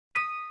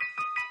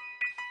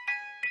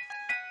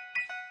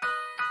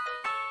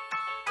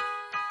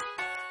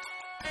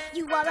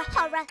You are a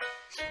horror,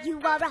 you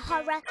are a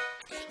horror.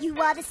 You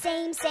are the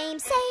same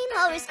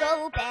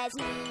horoscope as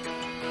me.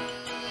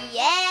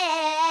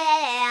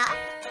 Yeah.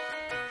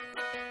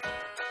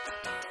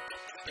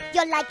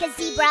 You're like a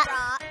zebra,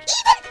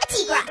 even a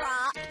tigra.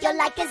 You're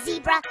like a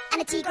zebra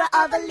and a tigra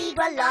of a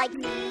Libra like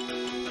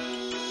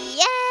me.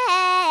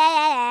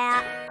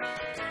 Yeah.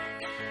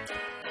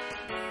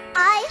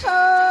 I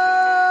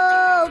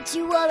hoped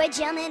you were a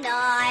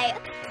Gemini,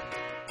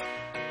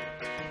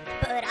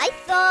 but I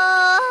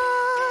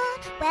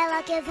thought, well,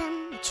 I'll give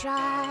him a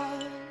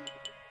try.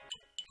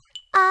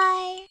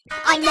 I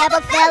never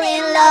fell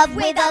in love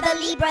with other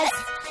Libras.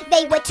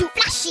 They were too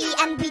flashy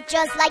and we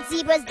just like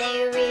zebras.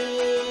 They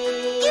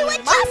really you were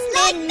just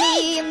like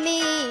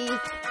me.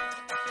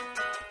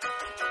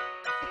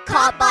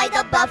 Caught by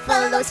the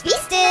buffaloes,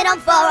 feasted on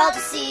for all to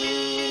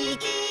see.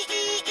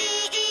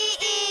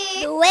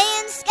 The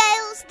weighing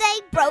scales,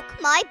 they broke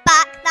my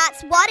back.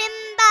 That's what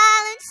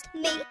imbalanced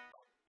me.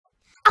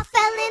 I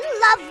fell in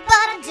love,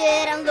 but I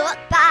didn't look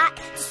back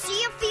to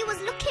see if he was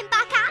looking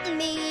back at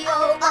me.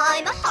 Oh,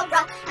 I'm a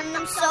horror, and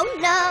I'm so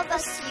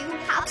nervous. You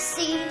have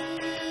seen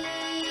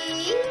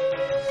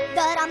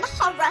that I'm a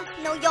horror.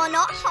 No, you're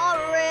not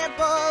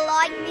horrible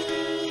like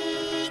me.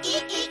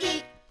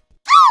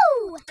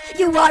 Oh!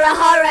 You are a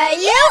horror,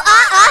 you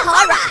are a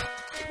horror.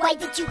 Why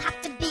did you have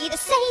to be the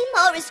same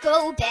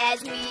horoscope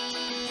as me?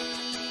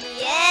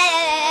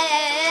 Yeah.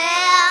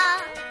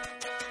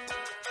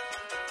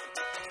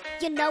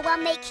 You know I'll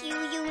make you,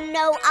 you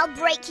know I'll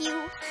break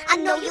you. I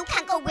know you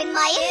can't go with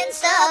my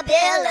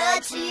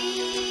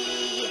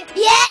instability.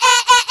 Yeah.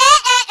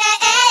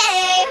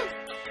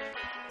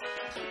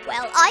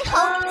 Well, I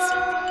hoped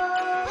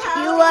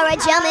you were a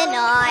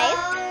Gemini,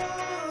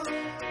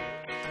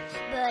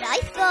 but I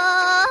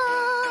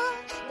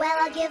thought, well,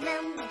 I'll give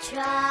him a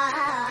try.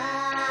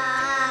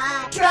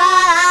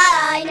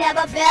 I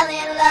never fell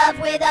in love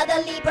with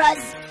other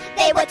Libras.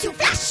 They were too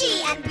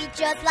flashy and we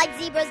just like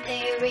zebras.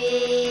 They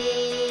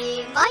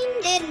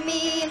reminded me.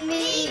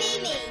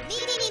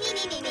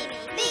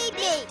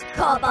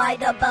 Caught by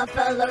the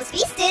buffaloes,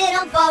 feasted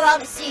on for all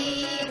to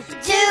see.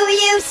 Do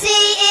you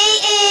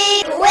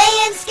see?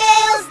 Weighing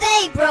scales,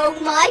 they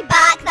broke my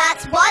back.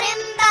 That's what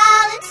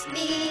imbalanced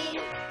me.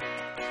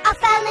 I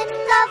fell in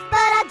love,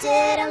 but I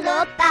didn't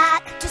look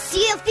back to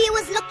see if he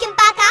was looking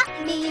back at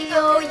me.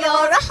 Oh,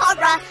 you're a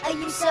horror. Are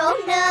you so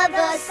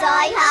nervous?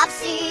 I have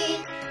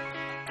seen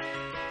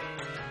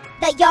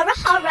that you're a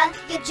horror,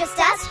 you're just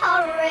as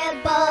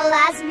horrible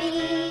as me.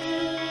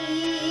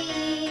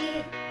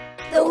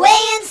 The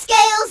weighing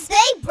scales,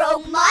 they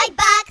broke my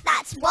back,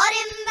 that's what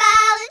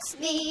imbalanced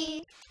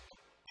me.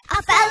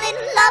 I fell in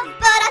love,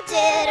 but I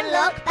didn't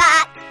look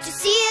back to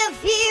see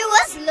if he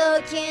was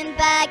looking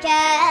back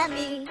at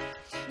me.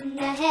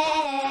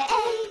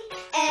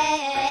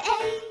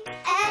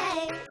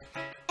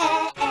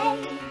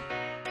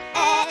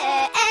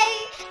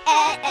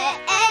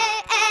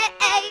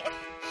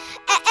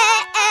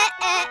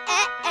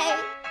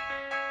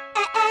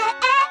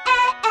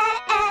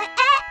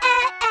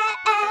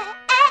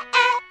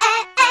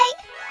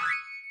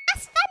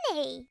 That's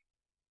funny.